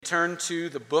turn to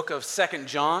the book of 2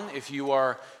 John. If you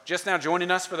are just now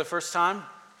joining us for the first time,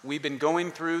 we've been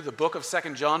going through the book of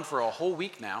 2 John for a whole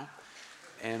week now,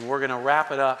 and we're going to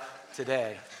wrap it up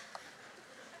today.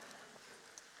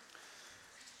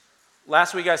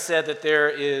 Last week I said that there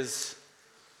is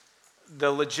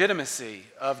the legitimacy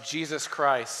of Jesus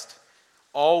Christ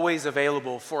always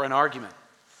available for an argument.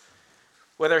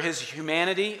 Whether his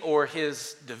humanity or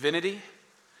his divinity,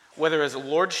 whether his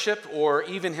lordship or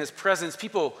even his presence,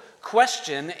 people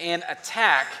question and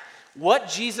attack what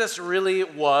Jesus really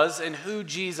was and who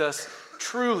Jesus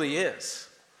truly is.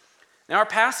 Now, our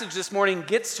passage this morning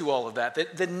gets to all of that,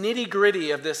 the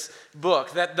nitty-gritty of this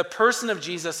book, that the person of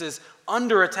Jesus is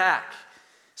under attack.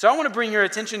 So I want to bring your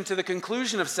attention to the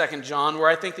conclusion of 2 John, where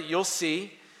I think that you'll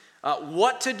see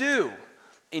what to do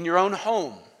in your own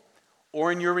home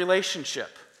or in your relationship,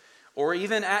 or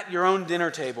even at your own dinner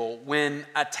table when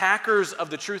attackers of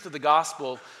the truth of the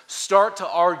gospel start to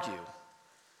argue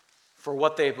for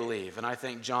what they believe. And I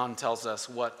think John tells us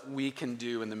what we can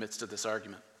do in the midst of this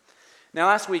argument. Now,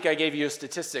 last week I gave you a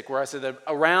statistic where I said that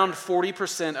around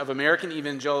 40% of American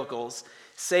evangelicals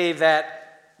say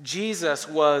that Jesus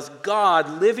was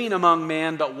God living among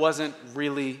man but wasn't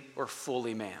really or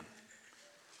fully man.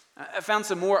 I found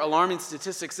some more alarming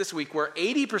statistics this week where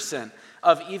 80%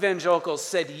 of evangelicals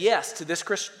said yes to this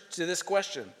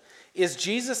question. Is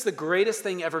Jesus the greatest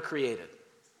thing ever created?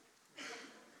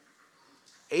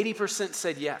 80%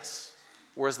 said yes,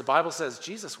 whereas the Bible says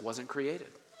Jesus wasn't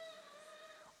created.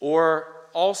 Or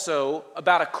also,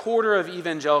 about a quarter of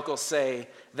evangelicals say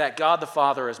that God the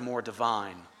Father is more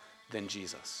divine than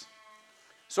Jesus.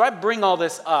 So I bring all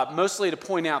this up mostly to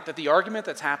point out that the argument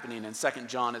that's happening in 2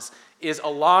 John is a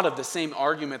lot of the same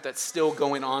argument that's still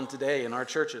going on today in our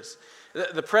churches.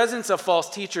 The presence of false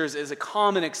teachers is a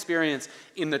common experience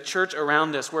in the church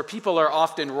around us where people are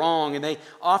often wrong and they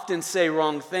often say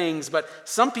wrong things, but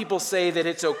some people say that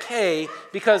it's okay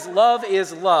because love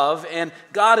is love and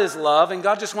God is love and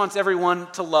God just wants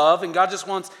everyone to love and God just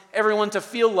wants everyone to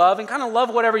feel love and kind of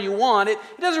love whatever you want. It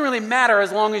doesn't really matter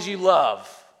as long as you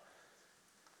love.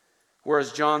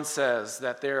 Whereas John says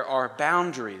that there are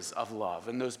boundaries of love,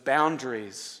 and those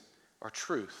boundaries are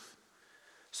truth.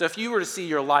 So if you were to see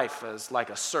your life as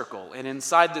like a circle, and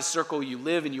inside this circle you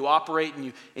live and you operate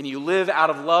and you live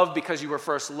out of love because you were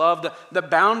first loved, the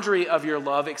boundary of your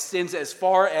love extends as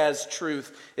far as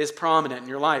truth is prominent in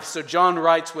your life. So John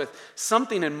writes with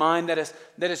something in mind that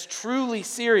is truly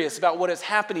serious about what is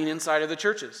happening inside of the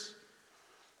churches.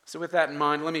 So with that in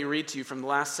mind, let me read to you from the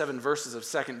last 7 verses of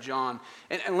 2 John.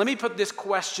 And let me put this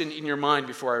question in your mind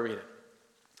before I read it.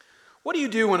 What do you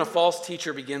do when a false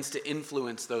teacher begins to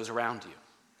influence those around you?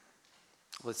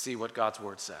 Let's see what God's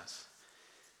word says.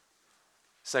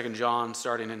 2 John,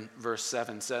 starting in verse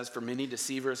 7, says, "For many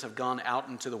deceivers have gone out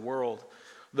into the world,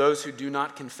 those who do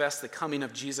not confess the coming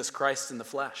of Jesus Christ in the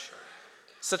flesh.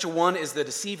 Such a one is the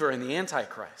deceiver and the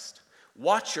Antichrist.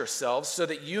 Watch yourselves so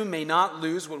that you may not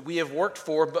lose what we have worked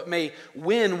for, but may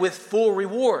win with full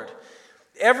reward.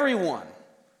 Everyone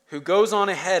who goes on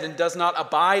ahead and does not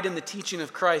abide in the teaching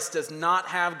of Christ does not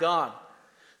have God.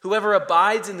 Whoever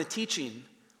abides in the teaching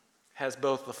has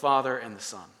both the Father and the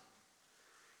Son.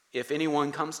 If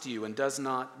anyone comes to you and does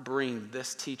not bring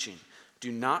this teaching,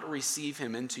 do not receive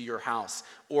him into your house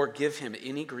or give him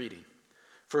any greeting.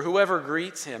 For whoever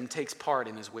greets him takes part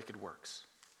in his wicked works.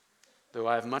 Though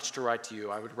I have much to write to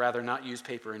you, I would rather not use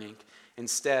paper and ink.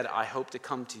 Instead, I hope to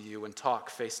come to you and talk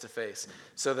face to face,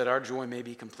 so that our joy may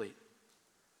be complete.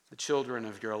 The children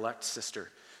of your elect sister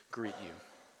greet you."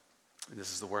 And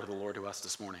this is the word of the Lord to us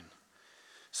this morning.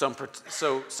 Some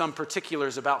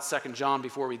particulars about 2 John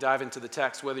before we dive into the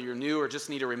text, whether you're new or just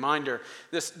need a reminder.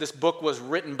 This book was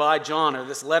written by John, or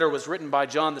this letter was written by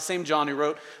John, the same John who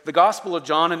wrote the Gospel of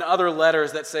John and other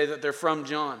letters that say that they're from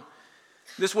John.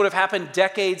 This would have happened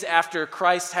decades after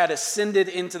Christ had ascended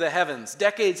into the heavens,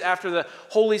 decades after the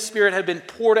Holy Spirit had been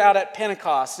poured out at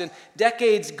Pentecost, and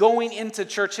decades going into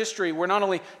church history where not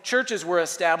only churches were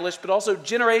established, but also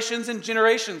generations and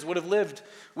generations would have lived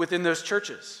within those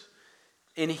churches.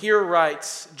 And here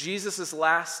writes Jesus'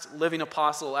 last living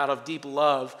apostle out of deep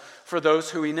love for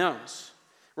those who he knows.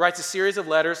 Writes a series of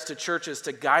letters to churches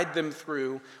to guide them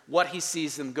through what he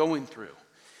sees them going through.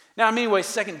 Now, in many ways,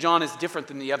 2 John is different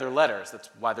than the other letters. That's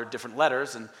why they're different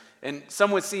letters. And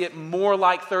some would see it more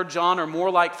like 3 John or more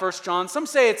like 1 John. Some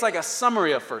say it's like a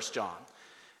summary of 1 John.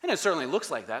 And it certainly looks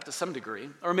like that to some degree.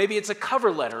 Or maybe it's a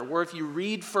cover letter where if you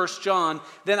read 1 John,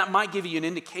 then that might give you an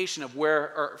indication of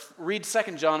where, or read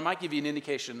 2 John, it might give you an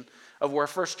indication of where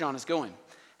 1 John is going.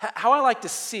 How I like to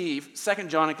see 2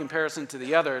 John in comparison to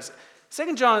the others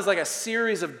 2 John is like a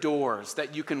series of doors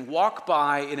that you can walk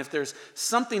by, and if there's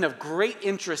something of great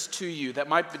interest to you that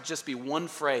might just be one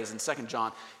phrase in 2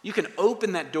 John, you can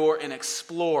open that door and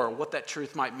explore what that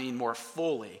truth might mean more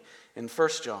fully in 1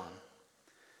 John.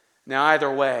 Now,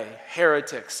 either way,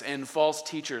 heretics and false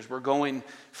teachers were going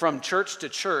from church to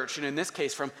church, and in this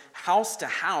case, from house to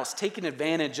house, taking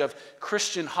advantage of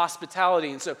Christian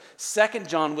hospitality. And so 2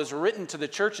 John was written to the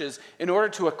churches in order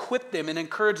to equip them and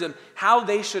encourage them how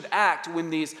they should act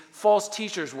when these false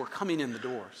teachers were coming in the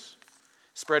doors,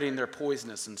 spreading their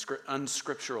poisonous and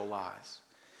unscriptural lies.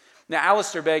 Now,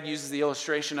 Alistair Begg uses the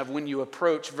illustration of when you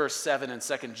approach verse 7 in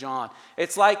 2 John.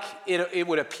 It's like it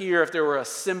would appear if there were a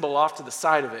symbol off to the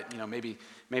side of it.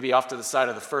 Maybe off to the side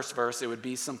of the first verse, it would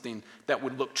be something that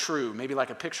would look true, maybe like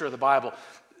a picture of the Bible.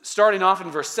 Starting off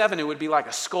in verse 7, it would be like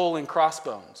a skull and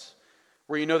crossbones,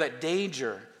 where you know that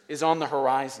danger is on the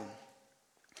horizon.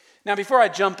 Now, before I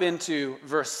jump into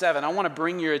verse 7, I want to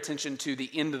bring your attention to the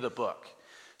end of the book.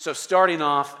 So starting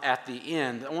off at the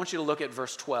end, I want you to look at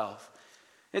verse 12.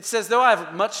 It says, though I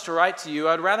have much to write to you,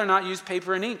 I'd rather not use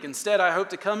paper and ink. Instead, I hope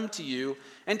to come to you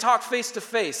and talk face to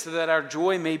face so that our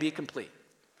joy may be complete.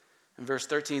 In verse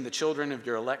 13, the children of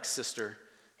your elect sister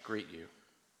greet you.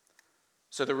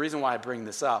 So the reason why I bring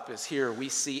this up is here we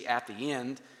see at the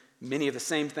end many of the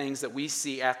same things that we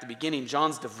see at the beginning.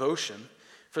 John's devotion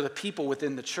for the people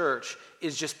within the church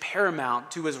is just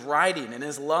paramount to his writing and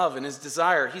his love and his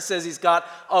desire. He says he's got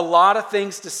a lot of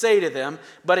things to say to them,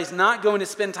 but he's not going to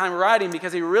spend time writing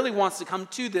because he really wants to come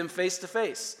to them face to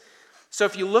face. So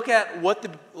if you look at what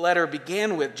the letter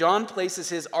began with, John places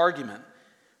his argument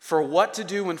for what to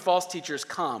do when false teachers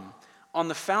come on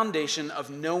the foundation of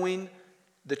knowing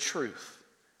the truth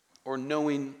or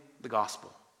knowing the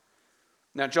gospel.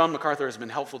 Now, John MacArthur has been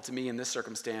helpful to me in this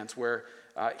circumstance where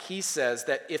he says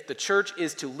that if the church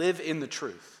is to live in the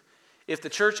truth, if the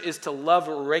church is to love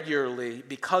regularly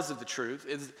because of the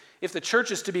truth, if the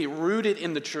church is to be rooted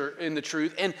in the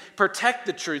truth and protect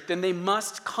the truth, then they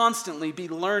must constantly be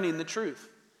learning the truth.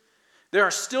 There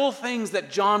are still things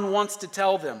that John wants to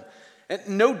tell them. And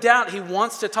no doubt he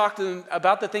wants to talk to them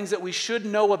about the things that we should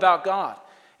know about God.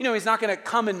 He's not going to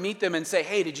come and meet them and say,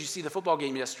 hey, did you see the football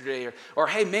game yesterday? Or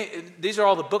hey, these are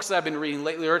all the books that I've been reading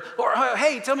lately. Or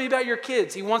hey, tell me about your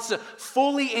kids. He wants to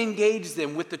fully engage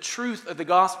them with the truth of the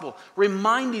gospel,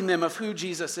 reminding them of who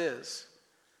Jesus is.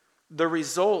 The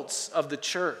results of the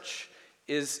church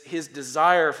is his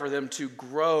desire for them to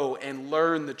grow and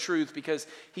learn the truth because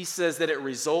he says that it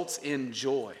results in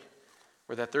joy,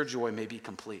 or that their joy may be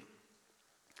complete.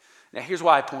 Now, here's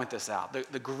why I point this out.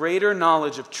 The greater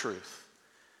knowledge of truth,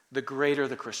 the greater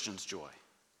the Christian's joy.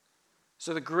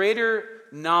 So the greater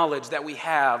knowledge that we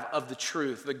have of the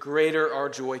truth, the greater our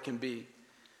joy can be.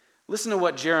 Listen to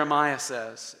what Jeremiah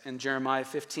says in Jeremiah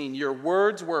 15. Your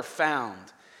words were found,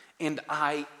 and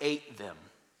I ate them.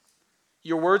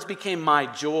 Your words became my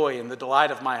joy and the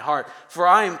delight of my heart, for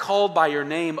I am called by your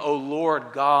name, O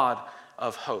Lord God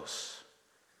of hosts.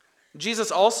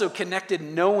 Jesus also connected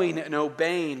knowing and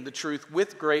obeying the truth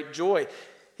with great joy.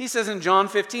 He says in John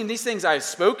 15, these things I have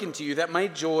spoken to you, that my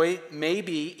joy may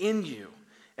be in you,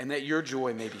 and that your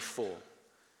joy may be full.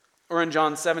 Or in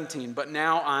John 17, but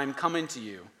now I'm coming to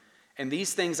you, and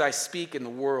these things I speak in the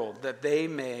world, that they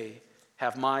may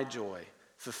have my joy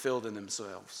fulfilled in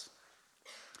themselves.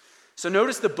 So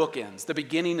notice the bookends. The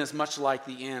beginning is much like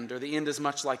the end, or the end is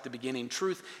much like the beginning.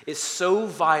 Truth is so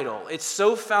vital. It's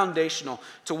so foundational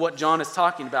to what John is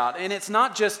talking about. And it's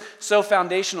not just so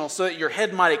foundational so that your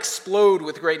head might explode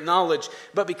with great knowledge,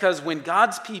 but because when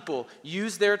God's people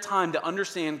use their time to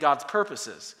understand God's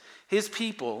purposes, his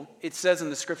people, it says in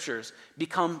the scriptures,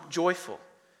 become joyful.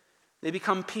 They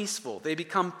become peaceful. They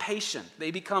become patient.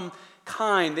 They become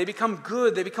kind, they become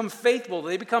good, they become faithful,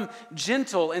 they become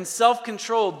gentle and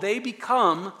self-controlled. They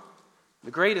become,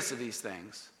 the greatest of these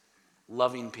things,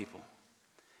 loving people.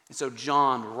 And so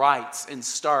John writes and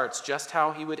starts just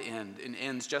how he would end and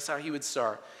ends just how he would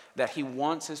start, that he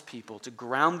wants his people to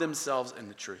ground themselves in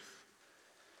the truth.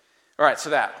 All right,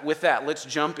 so with that, let's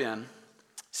jump in.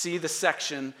 See the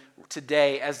section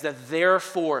today as the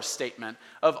therefore statement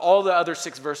of all the other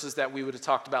 6 verses that we would have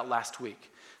talked about last week.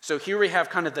 So here we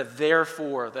have kind of the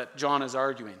therefore that John is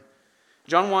arguing.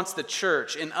 John wants the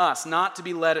church and us not to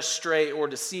be led astray or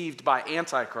deceived by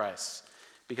antichrists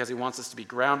because he wants us to be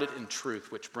grounded in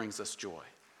truth, which brings us joy.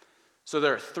 So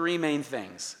there are 3 main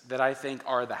things that I think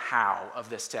are the how of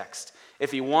this text.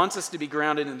 If he wants us to be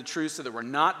grounded in the truth so that we're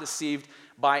not deceived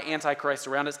by antichrists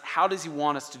around us, how does he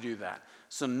want us to do that?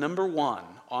 So number 1,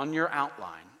 on your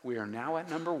outline, we are now at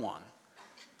number 1.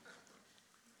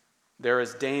 There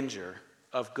is danger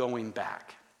of going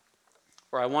back.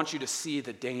 or I want you to see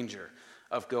the danger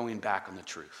of going back on the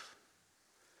truth.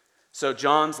 So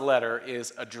John's letter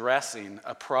is addressing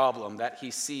a problem that he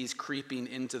sees creeping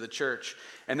into the church.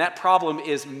 And that problem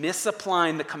is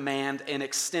misapplying the command and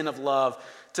extent of love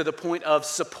to the point of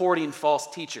supporting false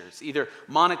teachers, either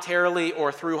monetarily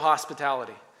or through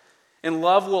hospitality. And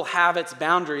love will have its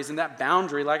boundaries, and that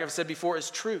boundary, like I've said before, is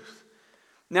truth.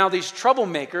 Now, these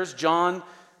troublemakers, John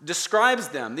describes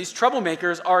them. These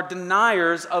troublemakers are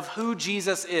deniers of who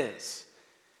Jesus is.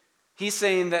 He's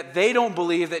saying that they don't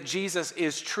believe that Jesus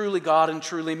is truly God and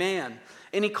truly man.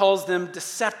 And he calls them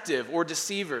deceptive or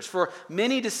deceivers. For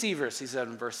many deceivers, he said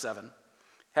in verse 7,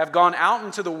 have gone out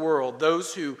into the world,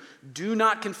 those who do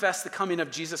not confess the coming of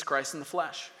Jesus Christ in the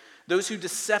flesh. Those who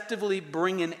deceptively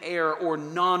bring in error or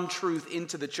non-truth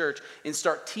into the church and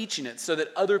start teaching it so that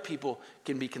other people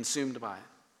can be consumed by it.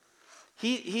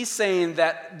 He's saying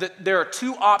that there are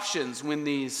two options when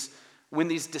these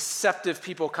deceptive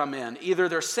people come in. Either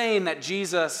they're saying that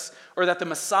Jesus or that the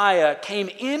Messiah came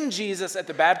in Jesus at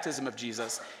the baptism of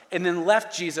Jesus and then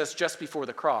left Jesus just before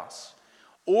the cross.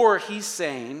 Or he's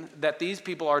saying that these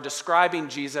people are describing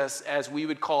Jesus as we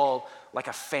would call like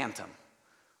a phantom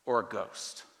or a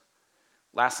ghost.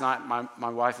 Last night, my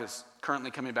wife is currently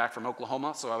coming back from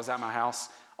Oklahoma, so I was at my house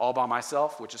all by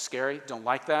myself, which is scary. Don't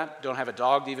like that. Don't have a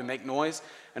dog to even make noise.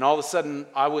 And all of a sudden,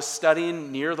 I was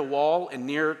studying near the wall, and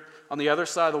on the other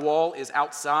side of the wall is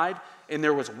outside, and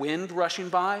there was wind rushing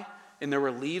by, and there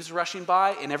were leaves rushing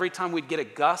by, and every time we'd get a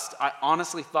gust, I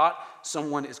honestly thought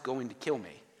someone is going to kill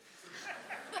me.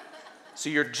 So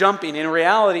you're jumping. In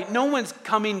reality, no one's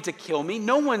coming to kill me.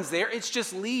 No one's there. It's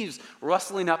just leaves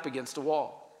rustling up against a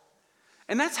wall.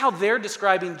 And that's how they're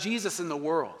describing Jesus in the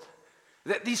world.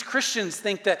 That these Christians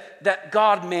think that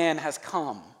God-man has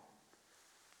come.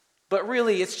 But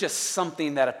really, it's just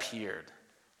something that appeared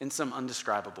in some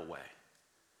undescribable way.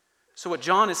 So what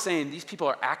John is saying, these people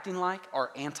are acting like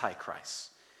are antichrist.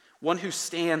 One who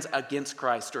stands against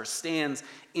Christ or stands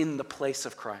in the place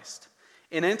of Christ.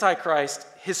 And antichrist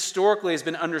historically has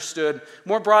been understood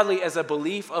more broadly as a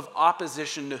belief of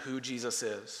opposition to who Jesus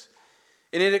is.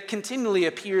 And it continually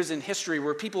appears in history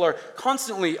where people are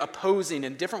constantly opposing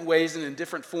in different ways and in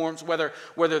different forms, whether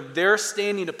they're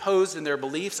standing opposed in their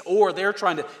beliefs or they're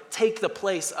trying to take the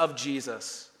place of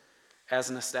Jesus as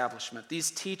an establishment.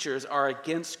 These teachers are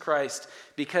against Christ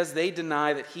because they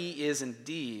deny that he is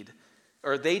indeed,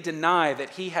 or they deny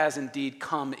that he has indeed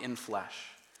come in flesh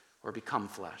or become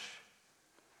flesh.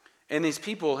 And these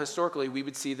people, historically, we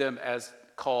would see them as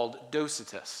called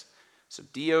Docetists. So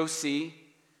Docetists,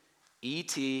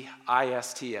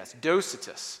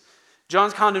 Docetists.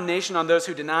 John's condemnation on those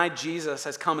who deny Jesus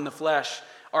has come in the flesh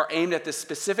are aimed at this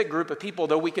specific group of people,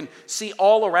 though we can see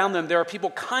all around them there are people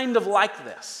kind of like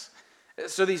this.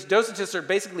 So these Docetists are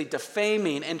basically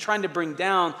defaming and trying to bring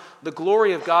down the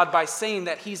glory of God by saying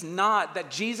that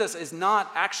Jesus is not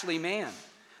actually man.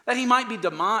 That he might be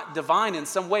divine in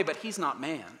some way, but he's not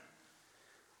man.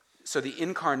 So the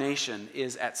incarnation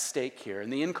is at stake here.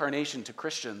 And the incarnation to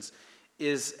Christians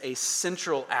is a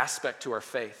central aspect to our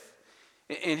faith.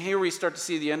 And here we start to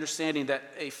see the understanding that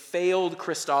a failed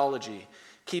Christology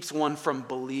keeps one from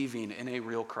believing in a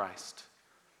real Christ.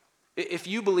 If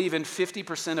you believe in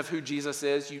 50% of who Jesus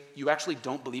is, you actually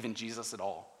don't believe in Jesus at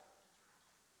all.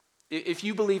 If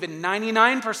you believe in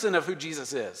 99% of who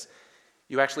Jesus is,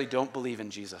 you actually don't believe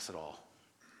in Jesus at all.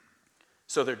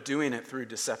 So they're doing it through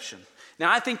deception.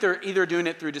 Now, I think they're either doing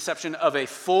it through deception of a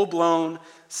full-blown,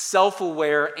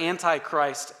 self-aware,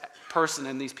 antichrist person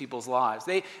in these people's lives.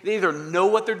 They either know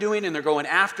what they're doing and they're going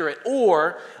after it,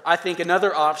 or I think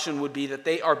another option would be that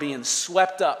they are being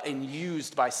swept up and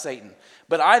used by Satan.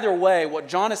 But either way, what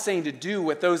John is saying to do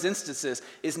with those instances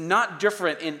is not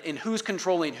different in who's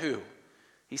controlling who.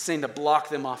 He's saying to block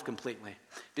them off completely.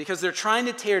 Because they're trying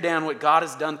to tear down what God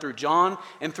has done through John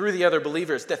and through the other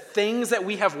believers. The things that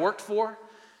we have worked for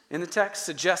in the text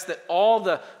suggest that all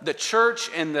the church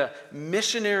and the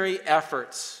missionary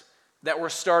efforts that were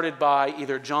started by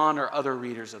either John or other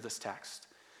readers of this text.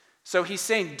 So he's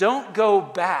saying, don't go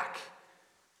back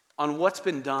on what's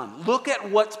been done. Look at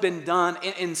what's been done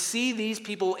and see these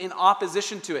people in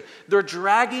opposition to it. They're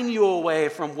dragging you away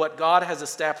from what God has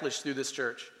established through this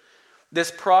church.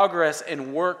 This progress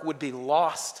and work would be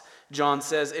lost, John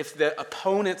says, if the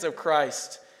opponents of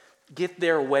Christ get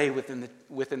their way within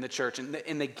the church and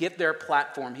they get their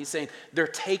platform. He's saying they're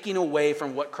taking away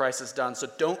from what Christ has done, so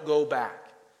don't go back.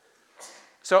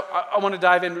 So I want to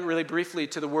dive in really briefly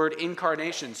to the word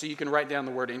incarnation, so you can write down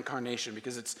the word incarnation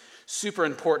because it's super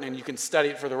important and you can study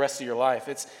it for the rest of your life.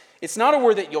 It's not a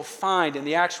word that you'll find in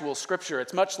the actual scripture.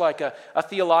 It's much like a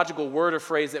theological word or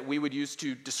phrase that we would use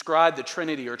to describe the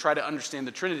Trinity or try to understand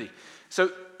the Trinity.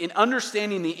 So in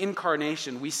understanding the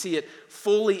incarnation, we see it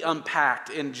fully unpacked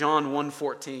in John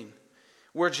 1:14,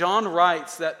 where John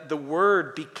writes that the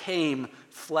Word became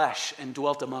flesh and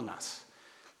dwelt among us.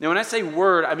 Now, when I say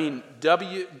word, I mean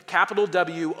capital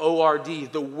W-O-R-D.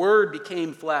 The Word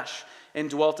became flesh and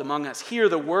dwelt among us. Here,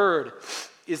 the Word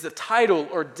is the title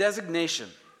or designation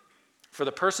for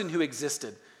the person who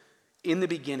existed in the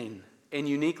beginning and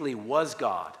uniquely was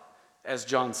God, as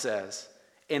John says,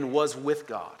 and was with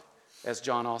God, as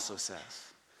John also says.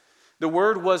 The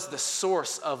Word was the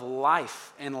source of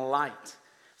life and light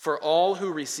for all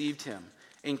who received him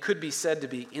and could be said to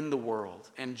be in the world.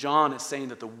 And John is saying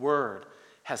that the Word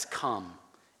has come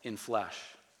in flesh.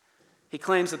 He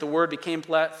claims that the Word became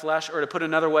flesh, or to put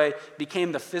another way,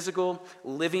 became the physical,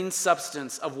 living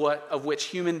substance of which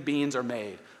human beings are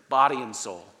made, body and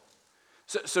soul.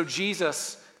 So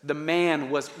Jesus, the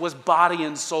man, was body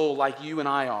and soul like you and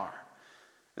I are.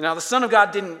 Now, the Son of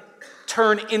God didn't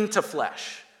turn into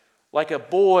flesh, like a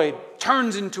boy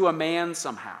turns into a man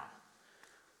somehow,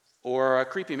 or a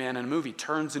creepy man in a movie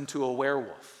turns into a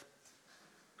werewolf.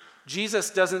 Jesus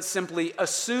doesn't simply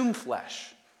assume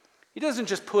flesh. He doesn't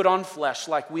just put on flesh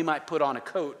like we might put on a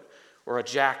coat or a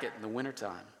jacket in the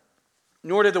wintertime.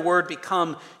 Nor did the Word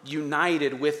become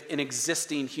united with an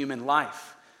existing human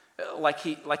life, like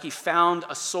he found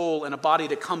a soul and a body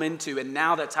to come into, and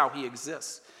now that's how he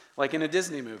exists, like in a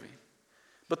Disney movie.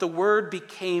 But the Word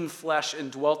became flesh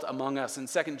and dwelt among us. And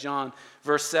 2 John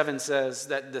verse 7 says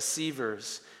that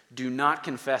deceivers do not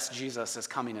confess Jesus as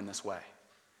coming in this way.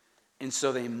 And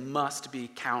so they must be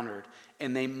countered,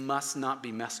 and they must not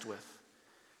be messed with.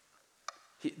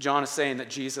 John is saying that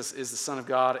Jesus is the Son of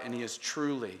God, and he is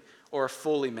truly or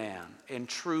fully man, and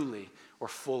truly or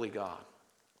fully God.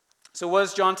 So what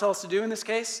does John tell us to do in this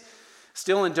case?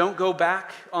 Still, and don't go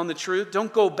back on the truth.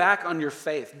 Don't go back on your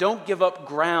faith. Don't give up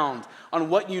ground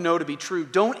on what you know to be true.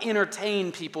 Don't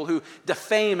entertain people who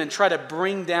defame and try to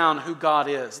bring down who God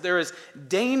is. There is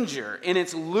danger in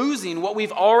its losing what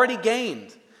we've already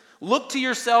gained. Look to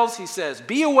yourselves, he says.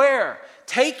 Be aware.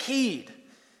 Take heed.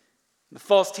 The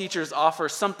false teachers offer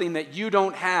something that you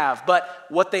don't have, but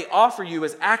what they offer you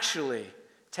is actually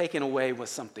taken away of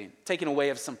something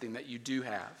that you do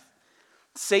have.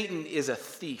 Satan is a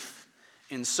thief,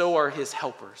 and so are his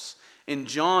helpers. And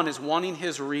John is wanting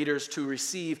his readers to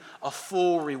receive a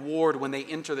full reward when they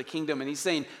enter the kingdom. And he's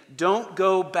saying, don't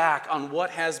go back on what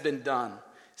has been done.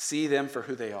 See them for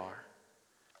who they are.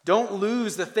 Don't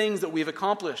lose the things that we've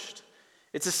accomplished.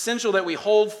 It's essential that we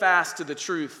hold fast to the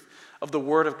truth of the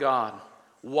Word of God.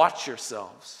 Watch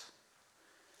yourselves.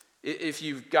 If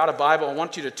you've got a Bible, I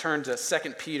want you to turn to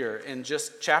 2 Peter in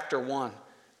just chapter 1.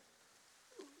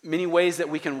 Many ways that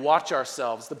we can watch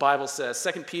ourselves, the Bible says.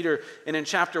 2 Peter, and in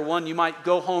chapter 1, you might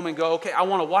go home and go, okay, I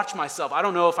want to watch myself. I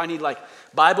don't know if I need like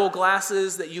Bible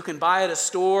glasses that you can buy at a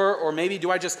store, or maybe do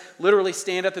I just literally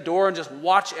stand at the door and just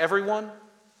watch everyone?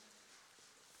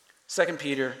 2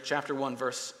 Peter chapter 1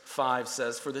 verse 5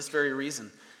 says, for this very reason,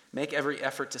 make every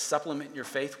effort to supplement your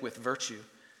faith with virtue,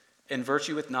 and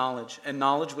virtue with knowledge, and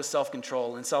knowledge with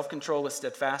self-control, and self-control with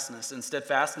steadfastness, and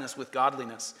steadfastness with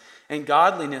godliness, and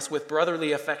godliness with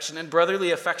brotherly affection, and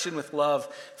brotherly affection with love.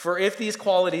 For if these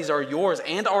qualities are yours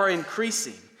and are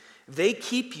increasing, they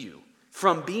keep you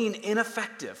from being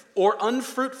ineffective or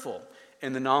unfruitful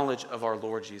in the knowledge of our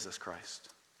Lord Jesus Christ.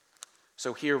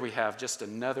 So here we have just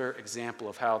another example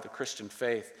of how the Christian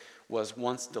faith was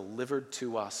once delivered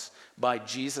to us by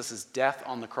Jesus' death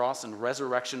on the cross and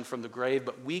resurrection from the grave,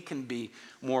 but we can be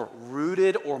more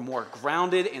rooted or more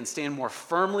grounded and stand more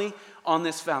firmly on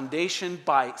this foundation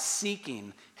by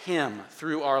seeking him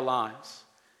through our lives.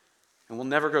 And we'll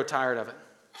never grow tired of it.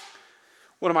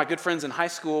 One of my good friends in high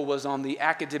school was on the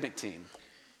academic team,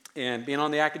 and being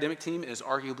on the academic team is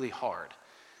arguably hard.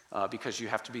 Because you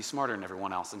have to be smarter than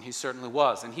everyone else, and he certainly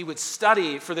was. And he would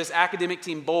study for this academic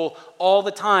team bowl all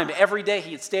the time. Every day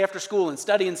he'd stay after school and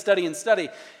study and study and study.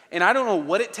 And I don't know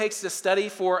what it takes to study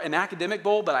for an academic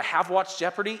bowl, but I have watched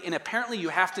Jeopardy, and apparently you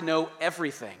have to know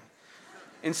everything.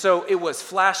 And so it was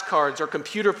flashcards or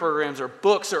computer programs or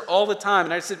books or all the time.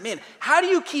 And I said, man, how do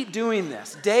you keep doing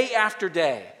this day after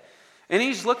day? And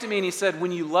he just looked at me and he said,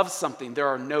 when you love something, there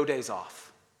are no days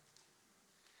off.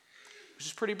 Which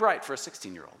is pretty bright for a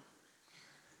 16-year-old.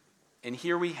 And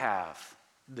here we have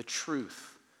the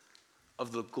truth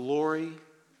of the glory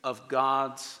of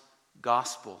God's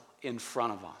gospel in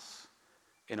front of us.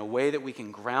 in a way that we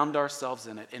can ground ourselves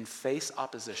in it and face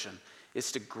opposition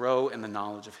is to grow in the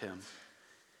knowledge of him.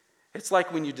 It's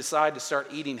like when you decide to start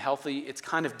eating healthy, it's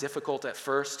kind of difficult at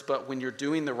first, but when you're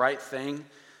doing the right thing,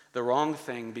 the wrong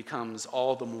thing becomes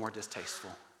all the more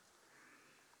distasteful.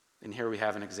 And here we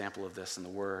have an example of this in the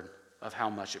Word, of how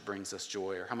much it brings us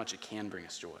joy, or how much it can bring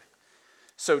us joy.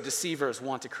 So deceivers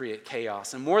want to create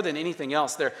chaos, and more than anything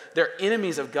else, they're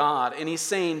enemies of God, and he's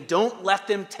saying, don't let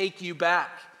them take you back.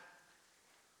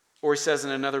 Or he says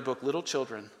in another book, little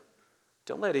children,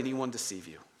 don't let anyone deceive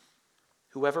you.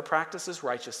 Whoever practices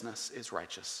righteousness is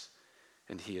righteous,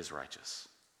 and he is righteous.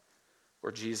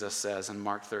 Or Jesus says in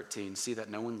Mark 13, see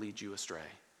that no one leads you astray.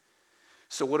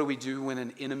 So what do we do when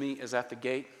an enemy is at the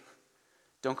gate?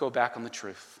 Don't go back on the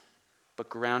truth, but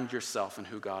ground yourself in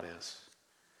who God is.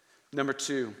 Number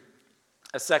 2,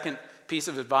 a second piece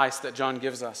of advice that John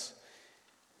gives us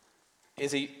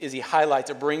is he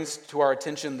highlights or brings to our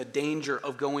attention the danger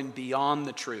of going beyond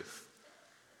the truth.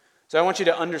 So I want you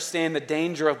to understand the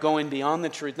danger of going beyond the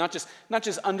truth, not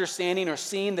just understanding or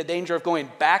seeing the danger of going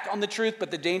back on the truth,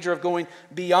 but the danger of going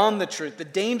beyond the truth. The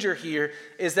danger here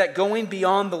is that going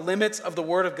beyond the limits of the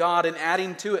Word of God and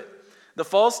adding to it. The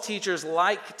false teachers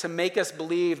like to make us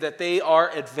believe that they are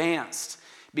advanced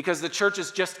because the church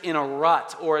is just in a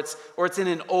rut, or it's in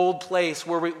an old place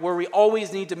where we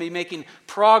always need to be making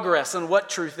progress on what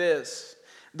truth is.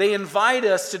 They invite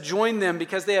us to join them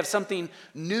because they have something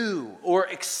new or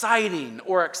exciting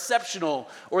or exceptional,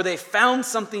 or they found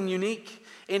something unique.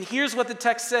 And here's what the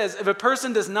text says: if a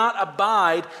person does not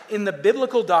abide in the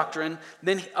biblical doctrine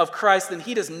of Christ, then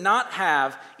he does not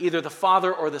have either the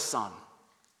Father or the Son.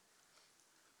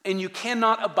 And you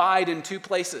cannot abide in two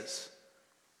places.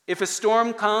 If a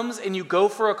storm comes and you go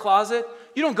for a closet,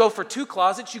 you don't go for two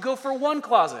closets, you go for one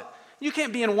closet. You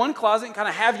can't be in one closet and kind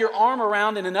of have your arm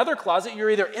around in another closet. You're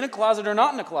either in a closet or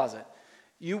not in a closet.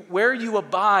 Where you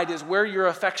abide is where your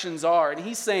affections are. And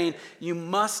he's saying you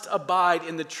must abide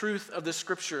in the truth of the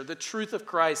Scripture, the truth of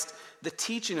Christ, the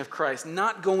teaching of Christ,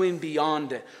 not going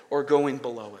beyond it or going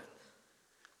below it.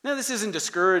 Now, this isn't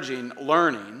discouraging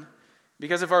learning,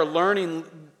 because if our learning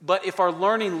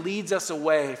leads us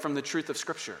away from the truth of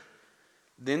Scripture,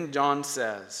 then John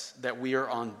says that we are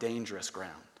on dangerous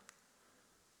ground.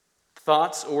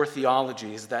 Thoughts or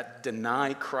theologies that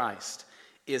deny Christ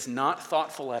is not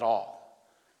thoughtful at all.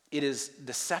 It is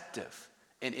deceptive,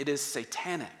 and it is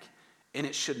satanic, and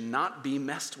it should not be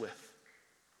messed with.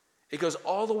 It goes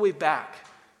all the way back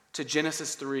to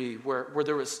Genesis 3, where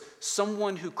there was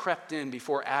someone who crept in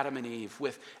before Adam and Eve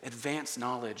with advanced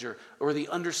knowledge or the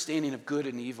understanding of good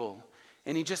and evil.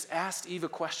 And he just asked Eve a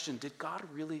question: did God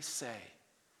really say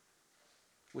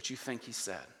what you think he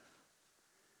said?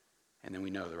 And then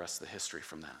we know the rest of the history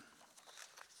from that.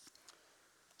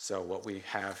 So what we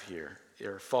have here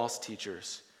are false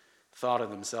teachers thought of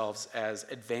themselves as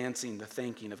advancing the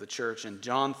thinking of the church. And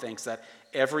John thinks that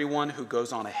everyone who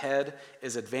goes on ahead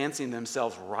is advancing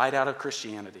themselves right out of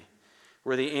Christianity,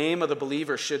 where the aim of the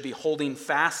believer should be holding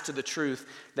fast to the truth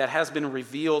that has been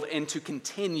revealed and to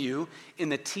continue in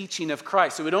the teaching of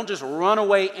Christ. So we don't just run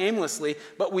away aimlessly,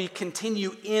 but we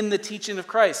continue in the teaching of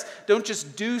Christ. Don't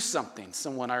just do something,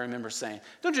 someone I remember saying.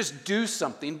 Don't just do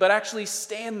something, but actually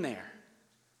stand there.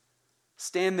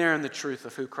 Stand there in the truth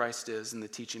of who Christ is and the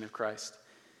teaching of Christ.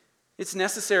 It's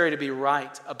necessary to be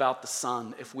right about the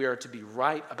Son if we are to be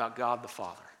right about God the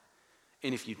Father.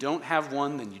 And if you don't have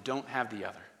one, then you don't have the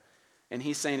other. And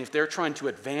he's saying if they're trying to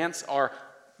advance our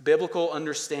biblical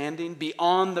understanding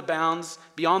beyond the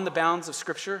bounds of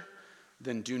Scripture,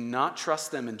 then do not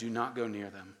trust them and do not go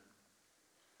near them.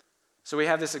 So we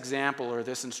have this example or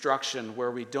this instruction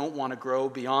where we don't want to grow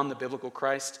beyond the biblical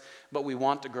Christ, but we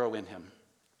want to grow in him.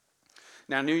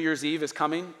 Now, New Year's Eve is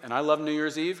coming, and I love New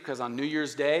Year's Eve because on New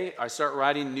Year's Day, I start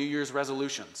writing New Year's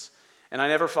resolutions. And I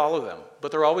never follow them,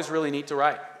 but they're always really neat to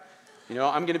write. You know,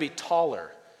 I'm going to be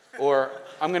taller, or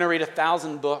I'm going to read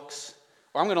 1,000 books,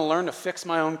 or I'm going to learn to fix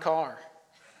my own car.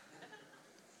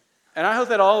 And I hope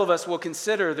that all of us will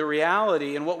consider the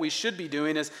reality, and what we should be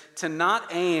doing is to not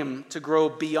aim to grow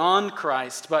beyond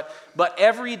Christ, but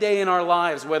every day in our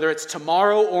lives, whether it's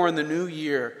tomorrow or in the new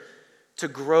year, to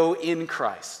grow in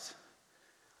Christ,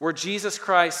 where Jesus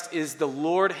Christ is the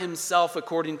Lord himself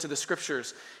according to the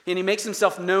Scriptures. And he makes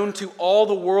himself known to all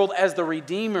the world as the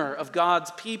Redeemer of God's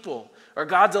people, or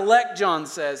God's elect, John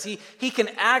says. He can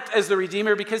act as the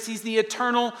Redeemer because he's the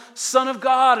eternal Son of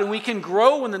God, and we can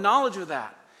grow in the knowledge of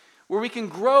that, where we can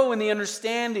grow in the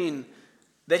understanding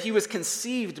that he was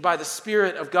conceived by the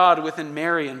Spirit of God within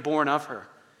Mary and born of her.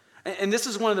 And this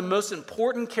is one of the most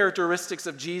important characteristics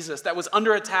of Jesus that was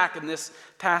under attack in this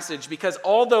passage, because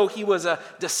although he was a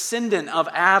descendant of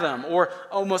Adam, or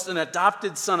almost an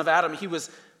adopted son of Adam, he was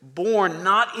born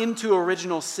not into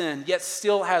original sin, yet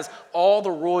still has all the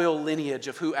royal lineage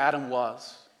of who Adam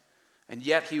was. And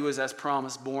yet he was, as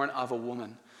promised, born of a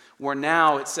woman, where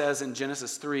now it says in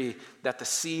Genesis 3 that the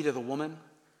seed of the woman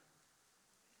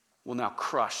will now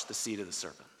crush the seed of the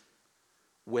serpent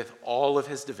with all of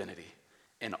his divinity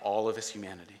and all of his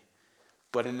humanity.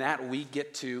 But in that we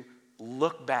get to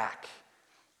look back,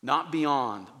 not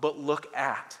beyond, but look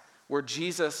at, where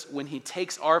Jesus, when he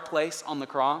takes our place on the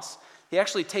cross, he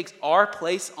actually takes our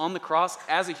place on the cross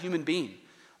as a human being.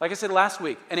 Like I said last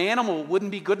week, an animal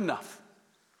wouldn't be good enough.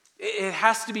 It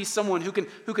has to be someone who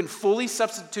can fully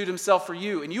substitute himself for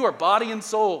you, and you are body and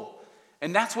soul.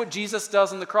 And that's what Jesus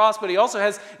does on the cross, but he also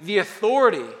has the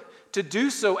authority to do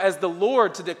so as the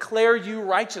Lord, to declare you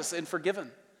righteous and forgiven.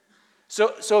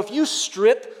 So if you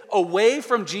strip away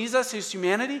from Jesus, his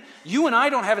humanity, you and I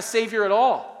don't have a Savior at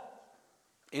all.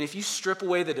 And if you strip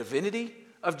away the divinity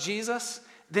of Jesus,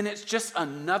 then it's just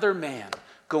another man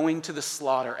going to the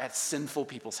slaughter at sinful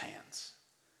people's hands.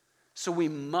 So we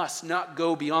must not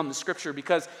go beyond the Scripture,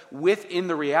 because within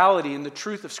the reality and the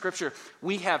truth of Scripture,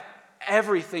 we have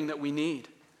everything that we need.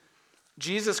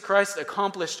 Jesus Christ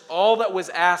accomplished all that was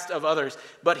asked of others,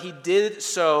 but he did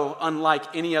so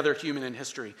unlike any other human in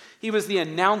history. He was the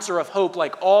announcer of hope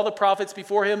like all the prophets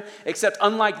before him, except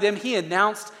unlike them, he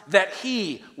announced that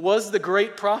he was the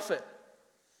great prophet.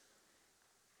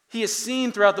 He is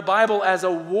seen throughout the Bible as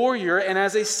a warrior and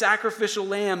as a sacrificial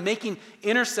lamb, making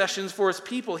intercessions for his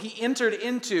people. He entered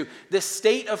into this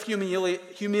state of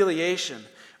humiliation,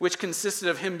 which consisted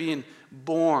of him being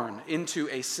born into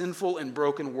a sinful and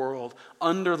broken world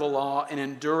under the law and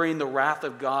enduring the wrath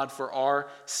of God for our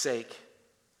sake,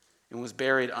 and was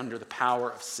buried under the power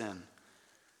of sin.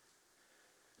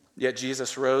 Yet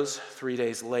Jesus rose 3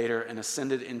 days later and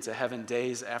ascended into heaven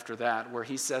days after that, where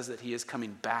he says that he is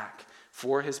coming back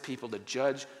for his people to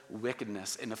judge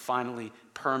wickedness and to finally,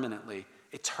 permanently,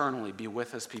 eternally be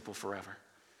with his people forever.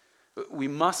 We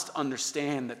must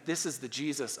understand that this is the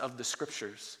Jesus of the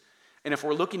Scriptures. And if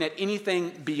we're looking at anything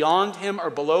beyond him or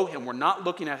below him, we're not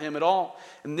looking at him at all.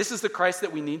 And this is the Christ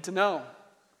that we need to know.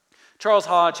 Charles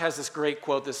Hodge has this great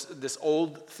quote, this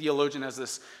old theologian has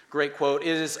this great quote: "It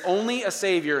is only a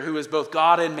Savior who is both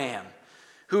God and man,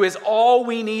 who is all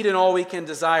we need and all we can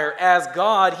desire. As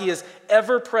God, he is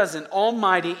ever-present,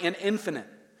 almighty, and infinite.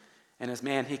 And as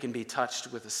man, he can be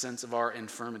touched with a sense of our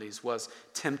infirmities, was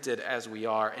tempted as we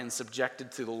are, and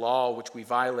subjected to the law which we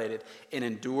violated, and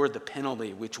endured the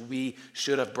penalty which we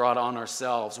should have brought on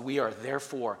ourselves. We are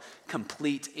therefore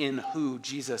complete in who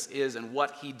Jesus is and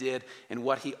what he did and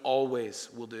what he always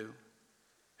will do.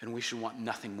 And we should want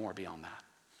nothing more beyond that."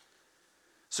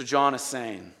 So John is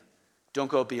saying,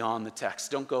 don't go beyond the text.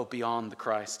 Don't go beyond the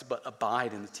Christ, but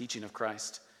abide in the teaching of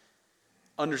Christ.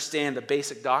 Understand the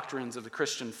basic doctrines of the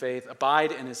Christian faith.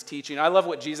 Abide in his teaching. I love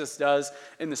what Jesus does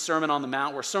in the Sermon on the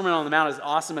Mount, where Sermon on the Mount is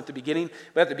awesome at the beginning,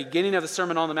 but at the beginning of the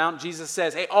Sermon on the Mount, Jesus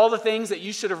says, hey, all the things that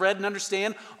you should have read and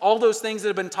understand, all those things that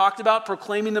have been talked about,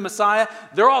 proclaiming the Messiah,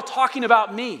 they're all talking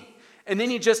about me. And then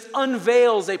he just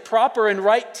unveils a proper and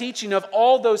right teaching of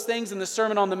all those things in the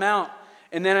Sermon on the Mount.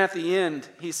 And then at the end,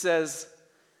 he says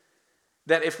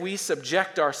that if we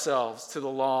subject ourselves to the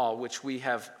law which we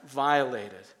have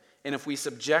violated, and if we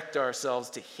subject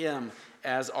ourselves to him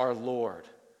as our Lord,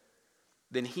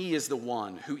 then he is the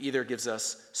one who either gives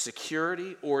us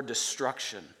security or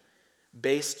destruction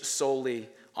based solely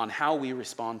on how we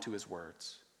respond to his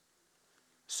words.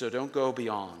 So don't go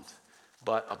beyond,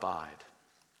 but abide.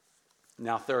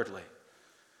 Now, thirdly,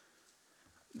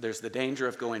 there's the danger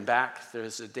of going back.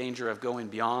 There's the danger of going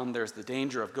beyond. There's the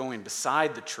danger of going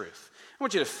beside the truth. I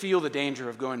want you to feel the danger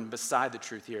of going beside the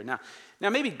truth here. Now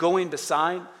maybe going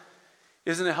beside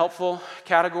isn't a helpful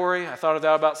category. I thought of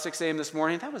that about 6 a.m. this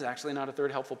morning. That was actually not a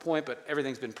third helpful point, but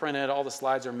everything's been printed. All the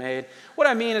slides are made. What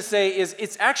I mean to say is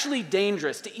it's actually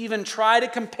dangerous to even try to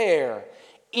compare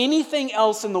anything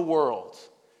else in the world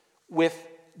with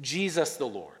Jesus the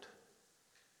Lord.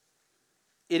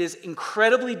 It is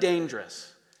incredibly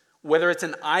dangerous, whether it's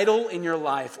an idol in your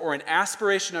life or an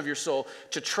aspiration of your soul,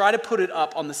 to try to put it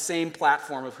up on the same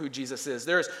platform of who Jesus is.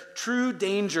 There is true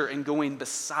danger in going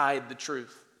beside the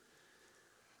truth.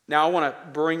 Now, I want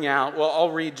to bring out,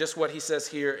 I'll read just what he says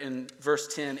here in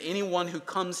verse 10. "Anyone who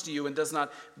comes to you and does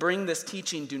not bring this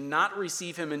teaching, do not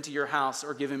receive him into your house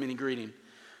or give him any greeting.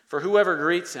 For whoever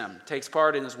greets him takes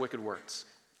part in his wicked works."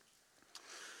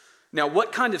 Now,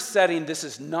 what kind of setting this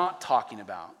is not talking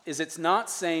about is it's not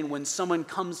saying when someone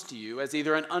comes to you as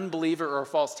either an unbeliever or a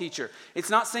false teacher, it's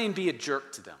not saying be a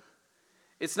jerk to them.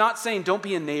 It's not saying don't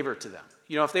be a neighbor to them.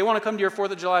 You know, if they want to come to your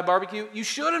 4th of July barbecue, you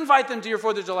should invite them to your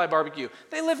 4th of July barbecue.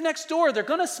 They live next door. They're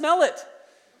going to smell it.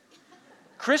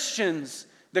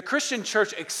 The Christian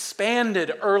church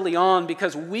expanded early on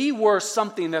because we were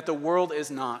something that the world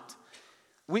is not.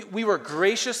 We were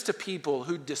gracious to people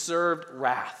who deserved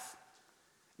wrath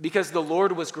because the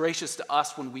Lord was gracious to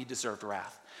us when we deserved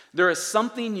wrath. There is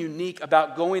something unique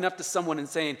about going up to someone and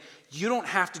saying, you don't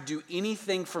have to do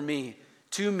anything for me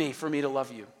to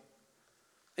love you.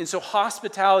 And so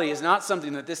hospitality is not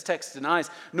something that this text denies,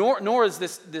 nor is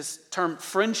this term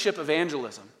friendship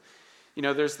evangelism. You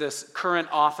know, there's this current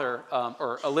author,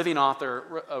 or a living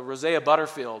author, Rosea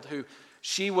Butterfield, who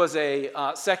she was a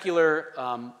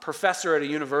secular professor at a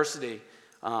university,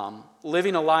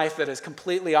 living a life that is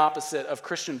completely opposite of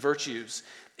Christian virtues.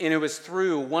 And it was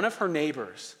through one of her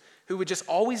neighbors who would just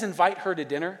always invite her to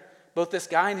dinner. Both this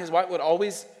guy and his wife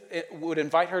would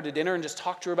invite her to dinner and just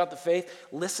talk to her about the faith,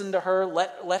 listen to her,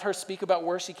 let her speak about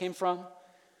where she came from.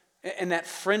 And that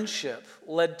friendship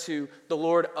led to the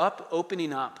Lord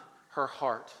opening up her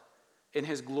heart and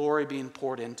his glory being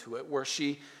poured into it, where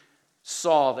she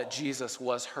saw that Jesus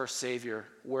was her Savior,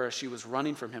 whereas she was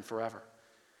running from him forever.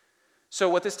 So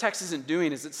what this text isn't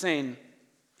doing is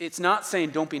it's not saying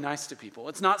don't be nice to people.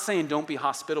 It's not saying don't be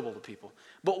hospitable to people.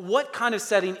 But what kind of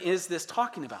setting is this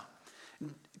talking about?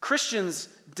 Christians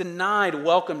denied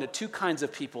welcome to two kinds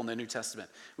of people in the New Testament.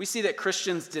 We see that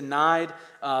Christians denied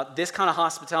this kind of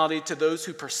hospitality to those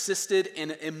who persisted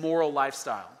in immoral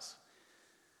lifestyles.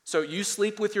 So you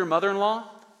sleep with your mother-in-law,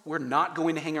 we're not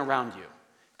going to hang around you.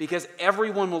 Because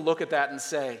everyone will look at that and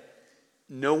say,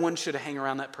 no one should hang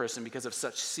around that person because of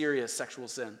such serious sexual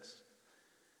sins.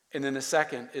 And then the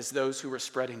second is those who were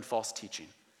spreading false teaching.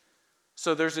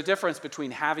 So there's a difference between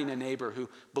having a neighbor who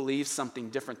believes something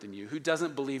different than you, who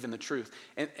doesn't believe in the truth.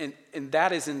 And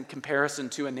that is in comparison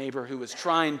to a neighbor who is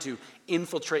trying to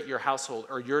infiltrate your household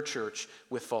or your church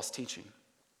with false teaching.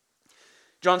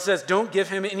 John says, don't give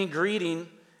him any greeting.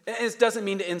 It doesn't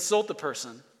mean to insult the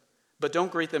person, but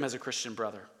don't greet them as a Christian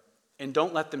brother. And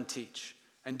don't let them teach.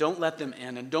 And don't let them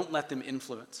in. And don't let them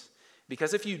influence.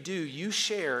 Because if you do, you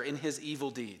share in his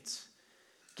evil deeds.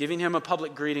 Giving him a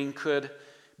public greeting could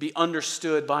be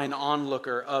understood by an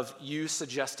onlooker of you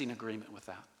suggesting agreement with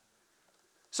that.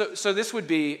 So this would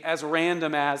be as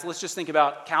random as, let's just think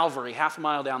about Calvary half a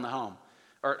mile down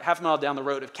the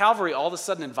road. If Calvary all of a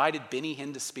sudden invited Benny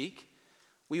Hinn to speak,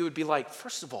 we would be like,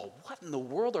 first of all, what in the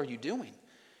world are you doing?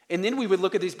 And then we would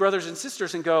look at these brothers and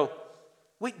sisters and go,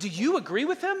 wait, do you agree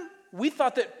with him? We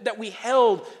thought that we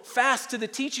held fast to the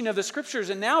teaching of the scriptures,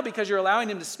 and now because you're allowing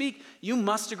him to speak, you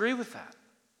must agree with that.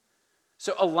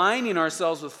 So aligning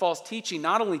ourselves with false teaching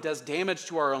not only does damage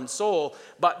to our own soul,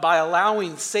 but by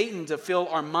allowing Satan to fill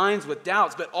our minds with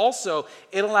doubts, but also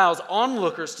it allows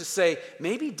onlookers to say,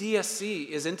 maybe DSC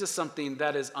is into something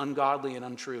that is ungodly and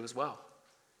untrue as well.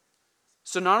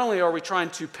 So not only are we trying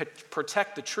to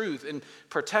protect the truth and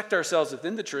protect ourselves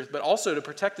within the truth, but also to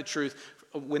protect the truth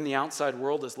when the outside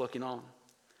world is looking on.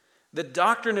 The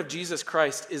doctrine of Jesus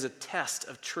Christ is a test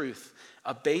of truth,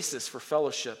 a basis for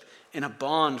fellowship, and a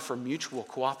bond for mutual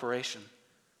cooperation.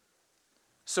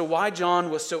 So why John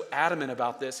was so adamant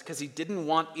about this? Because he didn't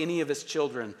want any of his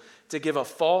children to give a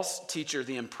false teacher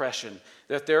the impression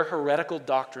that their heretical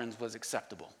doctrines was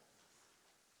acceptable.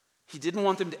 He didn't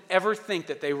want them to ever think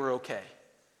that they were okay.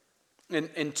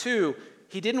 And two,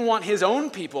 he didn't want his own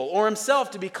people or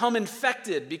himself to become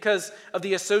infected because of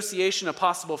the association of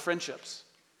possible friendships.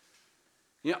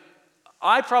 You know,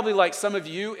 I probably, like some of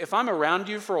you, if I'm around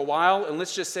you for a while, and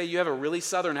let's just say you have a really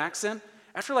southern accent,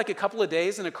 after like a couple of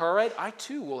days in a car ride, I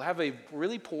too will have a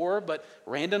really poor but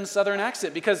random southern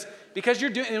accent because you're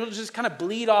doing, it'll just kind of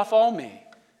bleed off on me.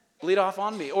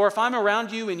 Or if I'm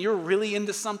around you and you're really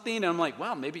into something, and I'm like,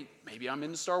 wow, maybe I'm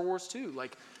into Star Wars too.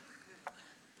 Like,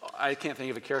 I can't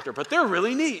think of a character, but they're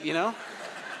really neat, you know?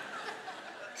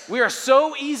 We are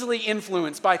so easily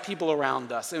influenced by people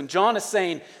around us. And John is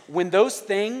saying, when those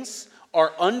things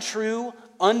are untrue,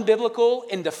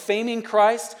 unbiblical, and defaming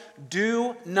Christ,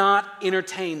 do not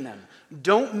entertain them.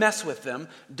 Don't mess with them.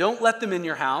 Don't let them in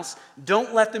your house.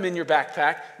 Don't let them in your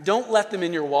backpack. Don't let them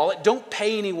in your wallet. Don't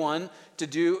pay anyone to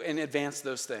do and advance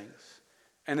those things.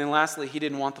 And then lastly, he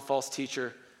didn't want the false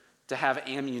teacher to have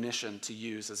ammunition to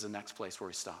use as the next place where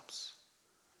he stops.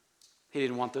 He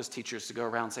didn't want those teachers to go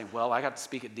around saying, well, I got to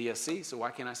speak at DSC, so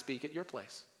why can't I speak at your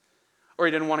place? Or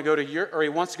he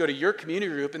wants to go to your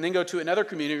community group and then go to another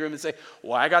community group and say,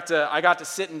 well, I got to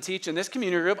sit and teach in this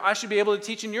community group. I should be able to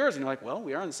teach in yours. And you're like, well,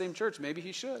 we are in the same church. Maybe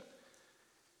he should.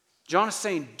 John is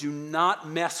saying, do not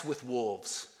mess with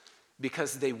wolves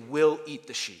because they will eat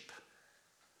the sheep.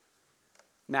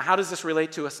 Now, how does this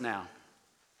relate to us now?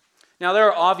 Now, there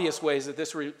are obvious ways that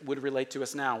this would relate to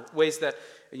us now, ways that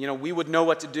we would know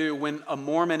what to do when a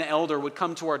Mormon elder would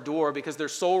come to our door, because their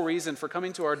sole reason for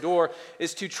coming to our door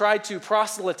is to try to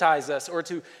proselytize us or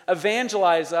to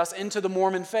evangelize us into the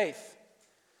Mormon faith.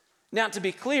 Now, to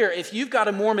be clear, if you've got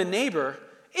a Mormon neighbor,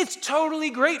 it's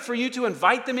totally great for you to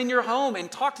invite them in your home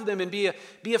and talk to them and be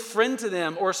a friend to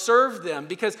them or serve them,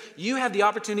 because you have the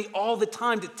opportunity all the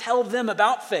time to tell them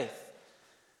about faith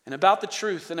and about the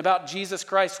truth and about Jesus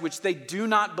Christ, which they do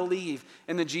not believe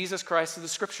in the Jesus Christ of the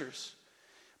Scriptures.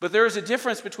 But there is a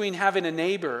difference between having a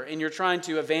neighbor and you're trying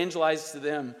to evangelize to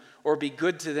them or be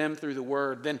good to them through the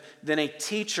word than a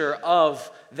teacher of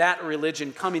that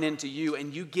religion coming into you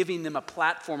and you giving them a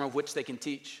platform of which they can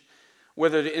teach,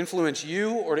 whether to influence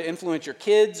you or to influence your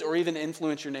kids or even to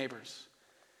influence your neighbors.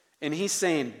 And he's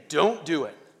saying, don't do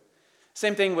it.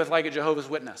 Same thing with like a Jehovah's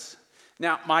Witness.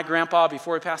 Now, my grandpa,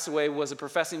 before he passed away, was a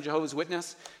professing Jehovah's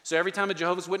Witness. So every time a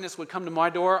Jehovah's Witness would come to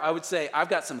my door, I would say, I've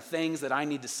got some things that I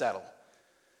need to settle.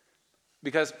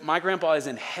 Because my grandpa is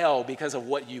in hell because of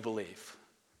what you believe.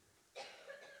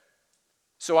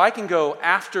 So I can go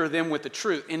after them with the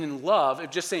truth and in love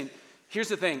of just saying, here's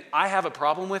the thing, I have a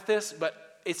problem with this,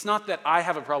 but it's not that I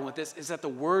have a problem with this, it's that the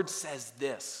word says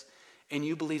this, and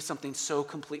you believe something so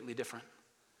completely different.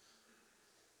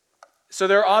 So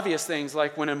there are obvious things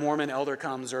like when a Mormon elder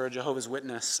comes or a Jehovah's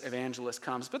Witness evangelist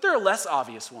comes, but there are less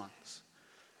obvious ones.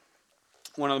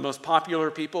 One of the most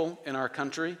popular people in our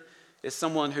country is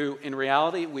someone who, in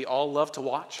reality, we all love to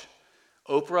watch.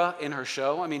 Oprah in her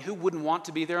show. I mean, who wouldn't want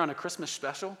to be there on a Christmas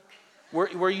special?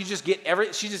 Where you just get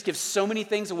she just gives so many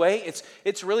things away.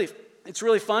 It's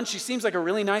really fun. She seems like a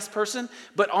really nice person.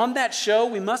 But on that show,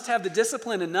 we must have the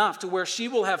discipline enough to where she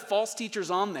will have false teachers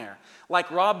on there,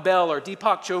 like Rob Bell or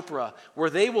Deepak Chopra,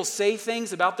 where they will say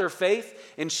things about their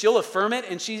faith and she'll affirm it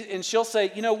and she'll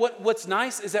say, you know what's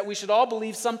nice is that we should all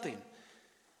believe something.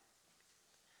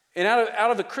 And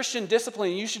out of a Christian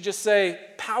discipline, you should just say,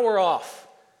 power off.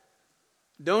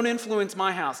 Don't influence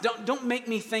my house. Don't make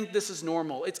me think this is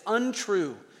normal. It's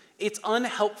untrue. It's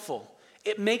unhelpful.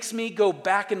 It makes me go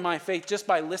back in my faith just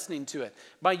by listening to it,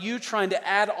 by you trying to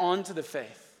add on to the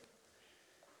faith.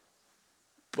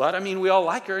 But, I mean, we all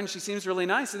like her, and she seems really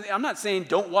nice. And I'm not saying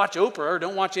don't watch Oprah or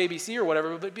don't watch ABC or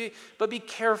whatever, but be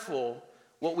careful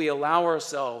what we allow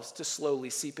ourselves to slowly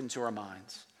seep into our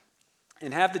minds.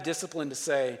 And have the discipline to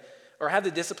say, or have the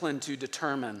discipline to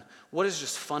determine what is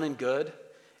just fun and good,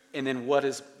 and then what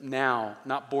is now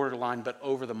not borderline, but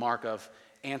over the mark of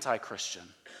anti-Christian,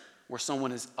 where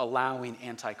someone is allowing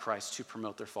Antichrist to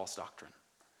promote their false doctrine.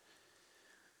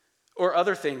 Or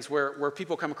other things where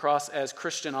people come across as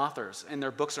Christian authors, and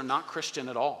their books are not Christian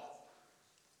at all.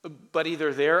 But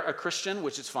either they're a Christian,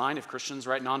 which is fine if Christians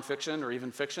write nonfiction or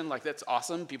even fiction, like that's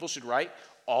awesome. People should write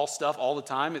all stuff all the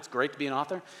time. It's great to be an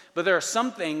author. But there are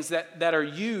some things that are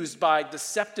used by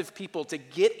deceptive people to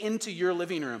get into your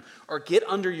living room or get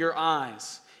under your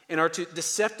eyes and are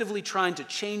deceptively trying to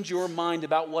change your mind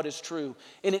about what is true.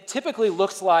 And it typically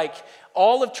looks like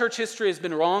all of church history has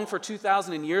been wrong for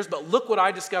 2,000 years, but look what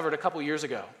I discovered a couple years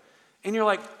ago. And you're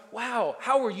like, wow,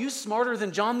 how are you smarter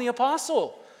than John the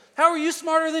Apostle? How are you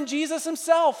smarter than Jesus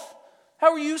himself?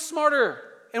 How are you smarter?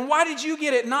 And why did you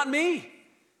get it, not me?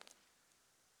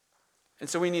 And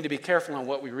so we need to be careful on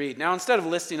what we read. Now, instead of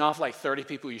listing off like 30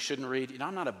 people you shouldn't read,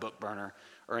 I'm not a book burner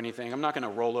or anything. I'm not going to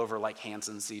roll over like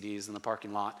Hanson CDs in the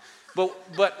parking lot. But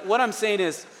what I'm saying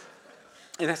is,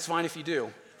 and that's fine if you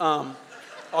do, I'll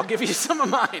give you some of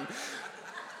mine.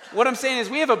 What I'm saying is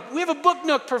we have a book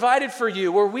nook provided for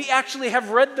you where we actually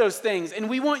have read those things, and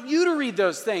we want you to read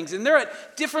those things. And they're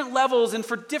at different levels and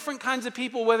for different kinds of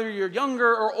people, whether you're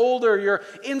younger or older, you're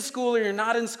in school or you're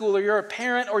not in school, or you're a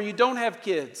parent or you don't have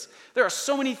kids. There are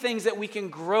so many things that we can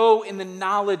grow in the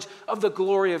knowledge of the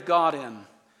glory of God in.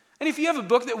 And if you have a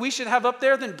book that we should have up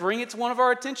there, then bring it to one of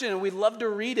our attention, and we'd love to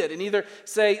read it and either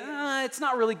say, it's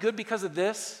not really good because of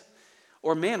this,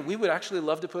 or man, we would actually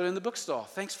love to put it in the bookstall.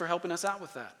 Thanks for helping us out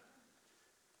with that.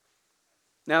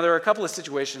 Now, there are a couple of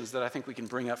situations that I think we can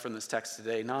bring up from this text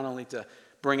today, not only to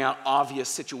bring out obvious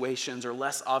situations or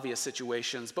less obvious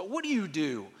situations, but what do you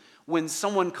do when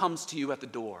someone comes to you at the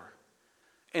door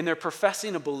and they're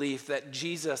professing a belief that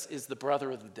Jesus is the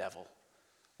brother of the devil,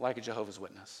 like a Jehovah's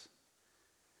Witness?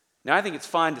 Now, I think it's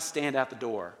fine to stand at the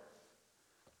door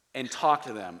and talk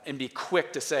to them and be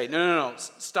quick to say, no,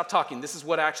 stop talking. This is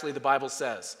what actually the Bible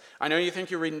says. I know you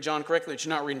think you're reading John correctly, but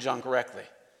you're not reading John correctly.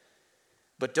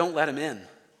 But don't let them in.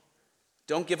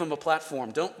 Don't give them a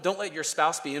platform. Don't let your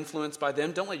spouse be influenced by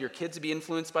them. Don't let your kids be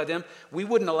influenced by them. We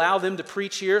wouldn't allow them to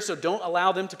preach here, so don't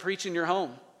allow them to preach in your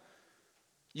home.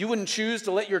 You wouldn't choose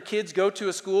to let your kids go to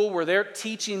a school where they're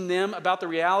teaching them about the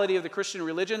reality of the Christian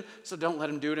religion, so don't let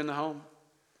them do it in the home.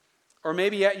 Or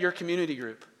maybe at your community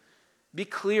group. Be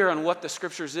clear on what the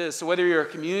scriptures is. So whether you're a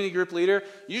community group leader,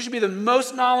 you should be the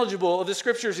most knowledgeable of the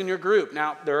scriptures in your group.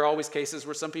 Now, there are always cases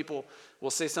where some people will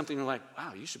say something and you're like,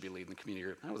 wow, you should be leading the community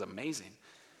group. That was amazing.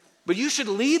 But you should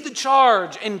lead the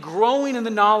charge in growing in the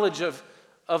knowledge of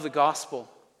the gospel.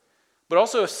 But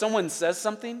also if someone says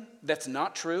something that's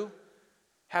not true,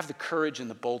 have the courage and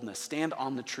the boldness, stand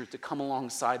on the truth to come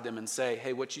alongside them and say,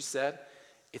 hey, what you said,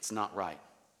 it's not right.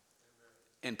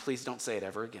 And please don't say it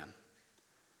ever again.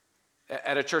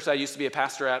 At a church I used to be a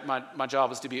pastor at, my job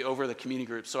was to be over the community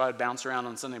groups. So I would bounce around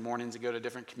on Sunday mornings and go to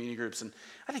different community groups. And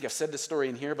I think I've said this story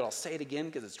in here, but I'll say it again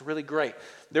because it's really great.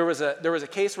 There was a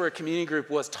case where a community group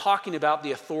was talking about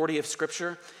the authority of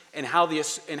Scripture and how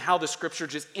the Scripture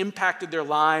just impacted their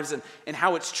lives and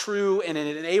how it's true and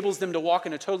it enables them to walk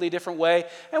in a totally different way.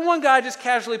 And one guy just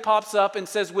casually pops up and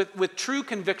says with true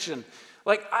conviction,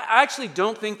 like, I actually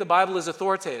don't think the Bible is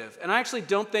authoritative. And I actually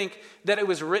don't think that it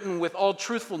was written with all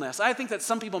truthfulness. I think that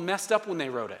some people messed up when they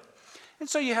wrote it. And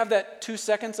so you have that 2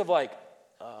 seconds of like,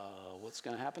 what's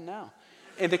going to happen now?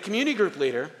 And the community group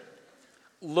leader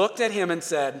looked at him and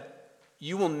said,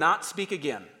 you will not speak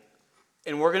again.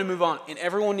 And we're going to move on. And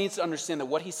everyone needs to understand that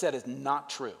what he said is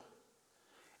not true.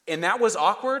 And that was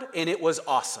awkward and it was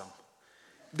awesome.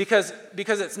 Because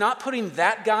it's not putting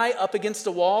that guy up against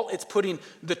a wall, it's putting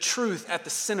the truth at the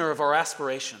center of our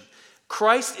aspiration.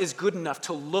 Christ is good enough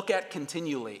to look at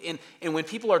continually. And when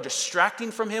people are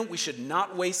distracting from him, we should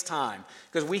not waste time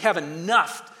because we have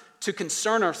enough to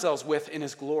concern ourselves with in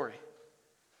his glory.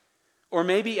 Or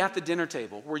maybe at the dinner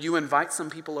table where you invite some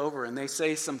people over and they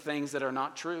say some things that are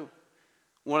not true.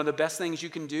 One of the best things you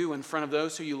can do in front of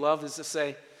those who you love is to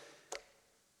say,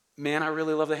 man, I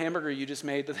really love the hamburger you just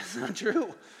made, but that's not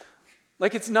true.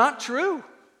 Like, it's not true.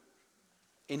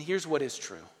 And here's what is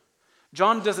true.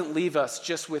 John doesn't leave us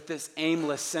just with this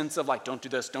aimless sense of like, don't do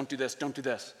this, don't do this, don't do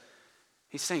this.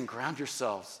 He's saying, ground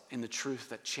yourselves in the truth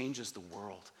that changes the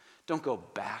world. Don't go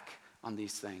back on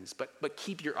these things, but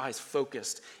keep your eyes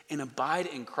focused and abide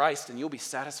in Christ and you'll be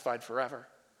satisfied forever.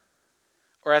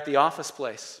 Or at the office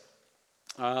place.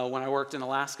 When I worked in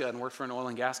Alaska and worked for an oil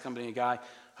and gas company, a guy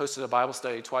hosted a Bible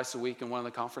study twice a week in one of the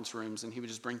conference rooms, and he would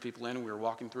just bring people in, and we were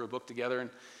walking through a book together, and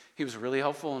he was really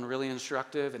helpful and really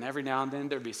instructive, and every now and then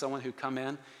there'd be someone who'd come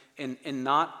in, and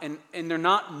they're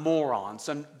not morons,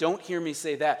 so don't hear me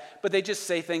say that, but they just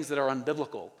say things that are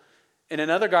unbiblical. And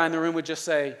another guy in the room would just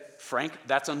say, Frank,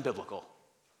 that's unbiblical.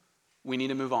 We need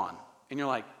to move on. And you're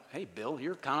like, hey, Bill,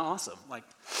 you're kind of awesome. Like,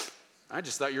 I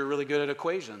just thought you were really good at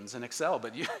equations and Excel,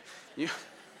 but you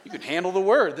can handle the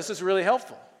word. This is really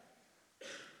helpful.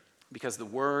 Because the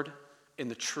word and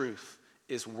the truth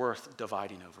is worth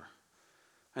dividing over.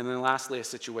 And then lastly, a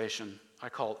situation I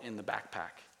call in the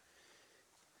backpack.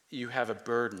 You have a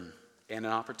burden and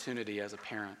an opportunity as a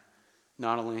parent,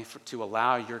 not only to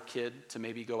allow your kid to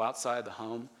maybe go outside the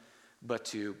home, but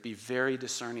to be very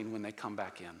discerning when they come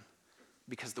back in.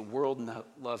 Because the world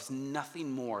loves nothing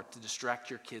more to distract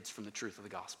your kids from the truth of the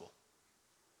gospel.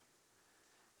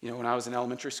 You know, when I was in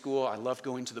elementary school, I loved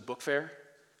going to the book fair.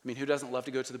 I mean, who doesn't love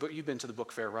to go to the book? You've been to the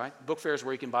book fair, right? Book fair is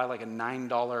where you can buy like a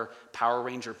 $9 Power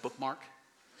Ranger bookmark.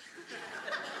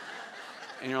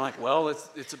 And you're like, well,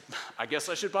 I guess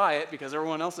I should buy it because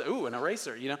everyone else, an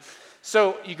eraser, you know?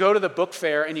 So you go to the book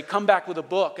fair and you come back with a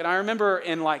book. And I remember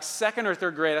in like second or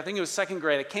third grade, I think it was second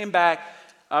grade, I came back,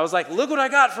 I was like, look what I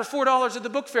got for $4 at the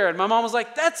book fair. And my mom was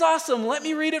like, that's awesome, let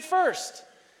me read it first.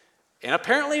 And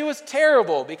apparently it was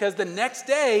terrible because the next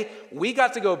day we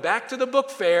got to go back to the book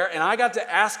fair and I got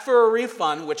to ask for a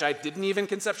refund, which I didn't even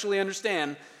conceptually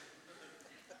understand,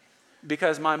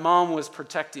 because my mom was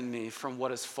protecting me from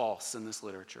what is false in this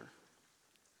literature.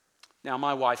 Now,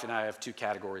 my wife and I have two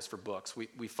categories for books.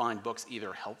 We find books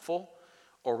either helpful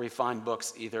or we find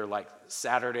books either like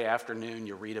Saturday afternoon,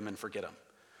 you read them and forget them.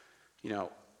 You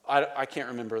know, I can't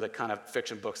remember the kind of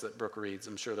fiction books that Brooke reads.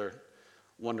 I'm sure they're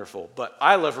wonderful. But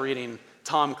I love reading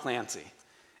Tom Clancy.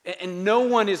 And no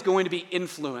one is going to be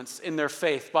influenced in their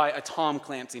faith by a Tom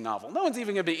Clancy novel. No one's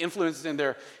even going to be influenced in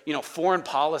their, foreign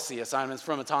policy assignments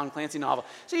from a Tom Clancy novel.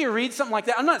 So you read something like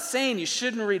that. I'm not saying you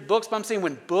shouldn't read books, but I'm saying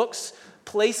when books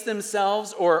place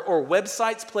themselves or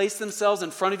websites place themselves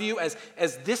in front of you as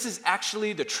this is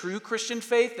actually the true Christian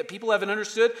faith that people haven't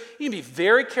understood, you can be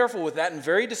very careful with that and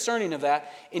very discerning of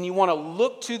that. And you want to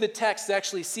look to the text to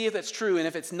actually see if it's true. And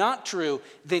if it's not true,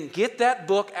 then get that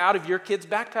book out of your kid's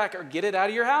backpack or get it out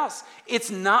of your house.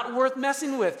 It's not worth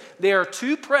messing with. They are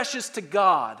too precious to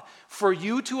God for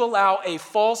you to allow a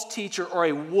false teacher or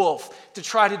a wolf to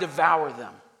try to devour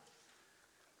them.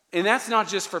 And that's not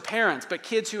just for parents, but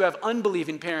kids who have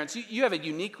unbelieving parents. You have a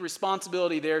unique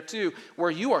responsibility there too,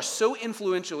 where you are so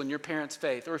influential in your parents'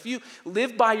 faith. Or if you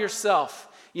live by yourself,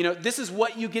 this is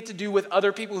what you get to do with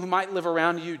other people who might live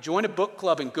around you. Join a book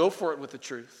club and go for it with the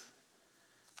truth.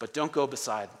 But don't go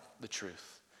beside the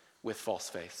truth with false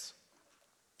faiths.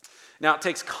 Now, it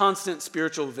takes constant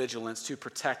spiritual vigilance to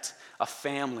protect a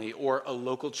family or a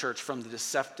local church from the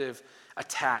deceptive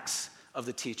attacks of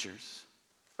the teachers,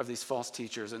 of these false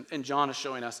teachers. And John is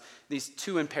showing us these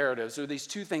two imperatives, or these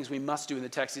two things we must do in the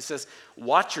text. He says,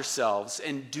 watch yourselves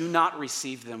and do not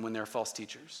receive them when they're false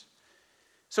teachers.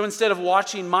 So instead of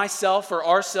watching myself or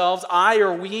ourselves, I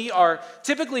or we are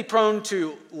typically prone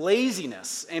to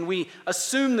laziness, and we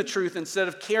assume the truth instead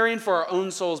of caring for our own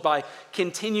souls by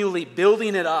continually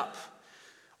building it up.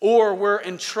 Or we're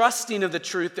entrusting of the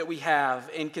truth that we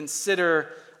have and consider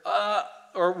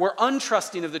or we're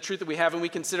untrusting of the truth that we have, and we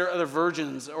consider other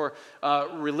virgins or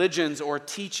religions or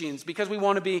teachings because we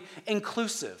want to be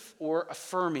inclusive or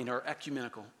affirming or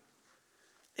ecumenical.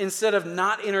 Instead of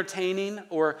not entertaining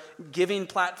or giving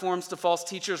platforms to false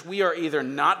teachers, we are either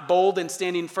not bold in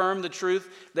standing firm the truth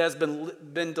that has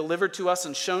been delivered to us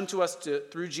and shown to us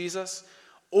through Jesus,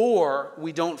 or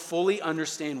we don't fully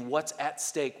understand what's at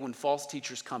stake when false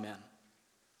teachers come in.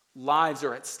 Lives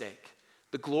are at stake.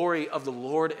 The glory of the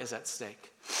Lord is at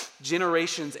stake.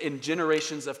 Generations and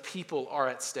generations of people are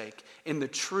at stake. And the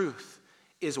truth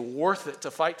is worth it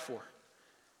to fight for.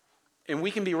 And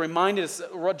we can be reminded,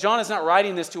 John is not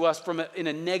writing this to us in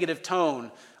a negative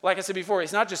tone. Like I said before,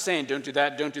 he's not just saying, don't do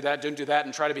that, don't do that, don't do that,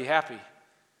 and try to be happy.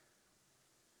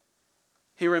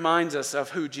 He reminds us of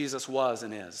who Jesus was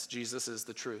and is. Jesus is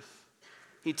the truth.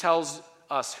 He tells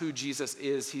us who Jesus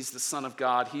is. He's the Son of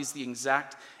God. He's the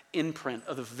exact imprint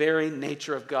of the very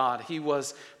nature of God. He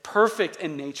was perfect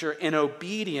in nature and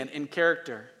obedient in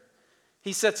character.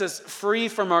 He sets us free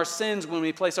from our sins when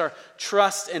we place our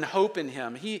trust and hope in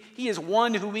him. He is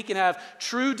one who we can have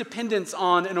true dependence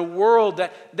on in a world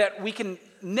that we can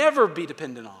never be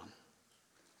dependent on.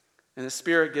 And the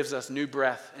Spirit gives us new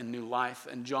breath and new life.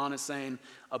 And John is saying,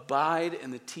 abide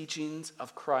in the teachings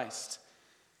of Christ.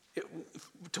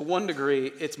 To one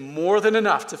degree, it's more than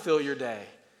enough to fill your day.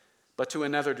 But to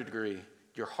another degree,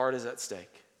 your heart is at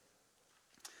stake.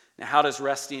 Now, how does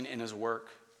resting in his work,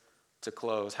 to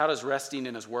close, how does resting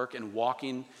in his work and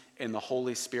walking in the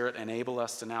Holy Spirit enable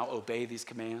us to now obey these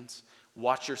commands?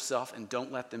 Watch yourself and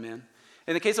don't let them in.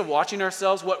 In the case of watching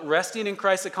ourselves, what resting in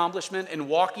Christ's accomplishment and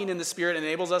walking in the Spirit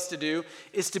enables us to do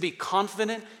is to be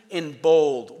confident and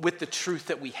bold with the truth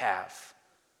that we have.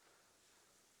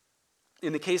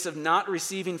 In the case of not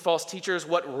receiving false teachers,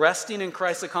 what resting in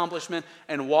Christ's accomplishment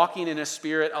and walking in his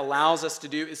Spirit allows us to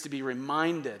do is to be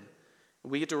reminded.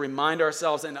 We get to remind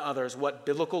ourselves and others what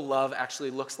biblical love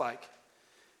actually looks like.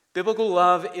 Biblical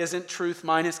love isn't truth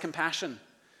minus compassion.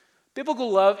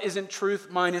 Biblical love isn't truth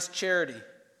minus charity.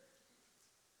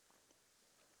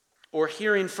 Or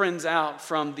hearing friends out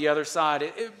from the other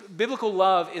side. Biblical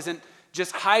love isn't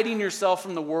just hiding yourself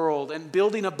from the world and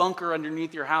building a bunker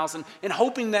underneath your house and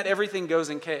hoping that everything goes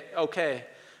okay.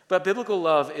 But biblical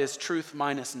love is truth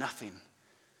minus nothing.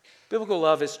 Biblical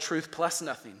love is truth plus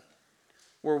nothing,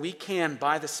 where we can,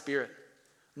 by the Spirit,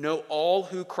 know all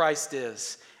who Christ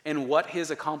is and what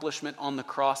his accomplishment on the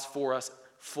cross for us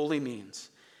fully means.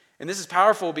 And this is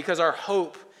powerful because our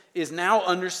hope is now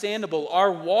understandable.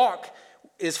 Our walk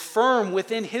is firm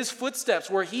within his footsteps.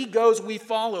 Where he goes, we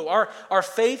follow. Our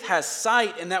faith has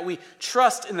sight in that we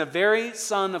trust in the very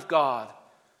Son of God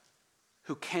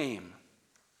who came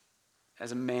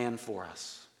as a man for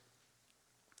us.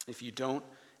 If you don't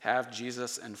have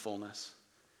Jesus in fullness,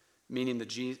 meaning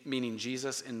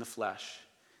Jesus in the flesh,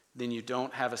 then you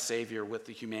don't have a Savior with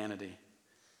the humanity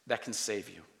that can save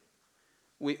you.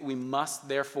 We must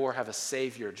therefore have a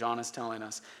Savior, John is telling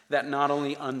us, that not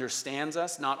only understands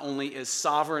us, not only is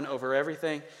sovereign over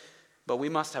everything, but we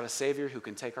must have a Savior who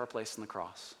can take our place on the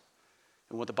cross.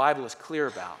 And what the Bible is clear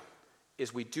about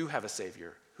is we do have a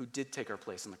Savior who did take our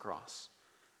place on the cross.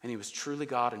 And he was truly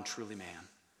God and truly man.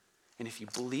 And if you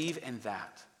believe in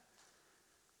that,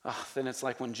 then it's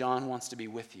like when John wants to be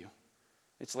with you.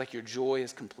 It's like your joy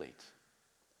is complete.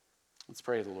 Let's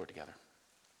pray to the Lord together.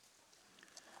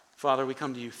 Father, we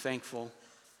come to you thankful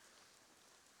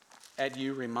at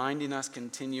you, reminding us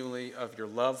continually of your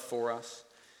love for us.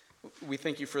 We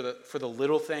thank you for the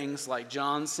little things, like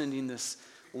John sending this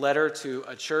letter to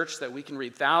a church that we can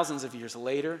read thousands of years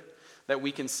later, that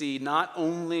we can see not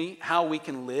only how we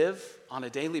can live on a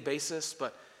daily basis,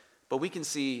 but we can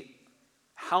see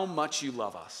how much you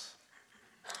love us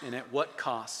and at what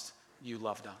cost you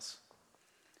loved us.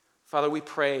 Father, we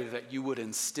pray that you would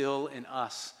instill in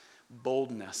us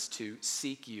boldness to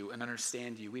seek you and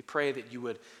understand you. We pray that you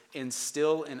would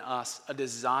instill in us a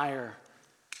desire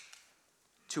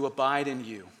to abide in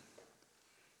you.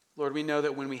 Lord, we know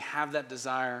that when we have that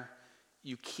desire,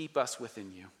 you keep us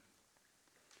within you.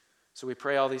 So we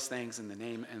pray all these things in the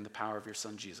name and the power of your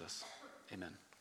Son, Jesus. Amen.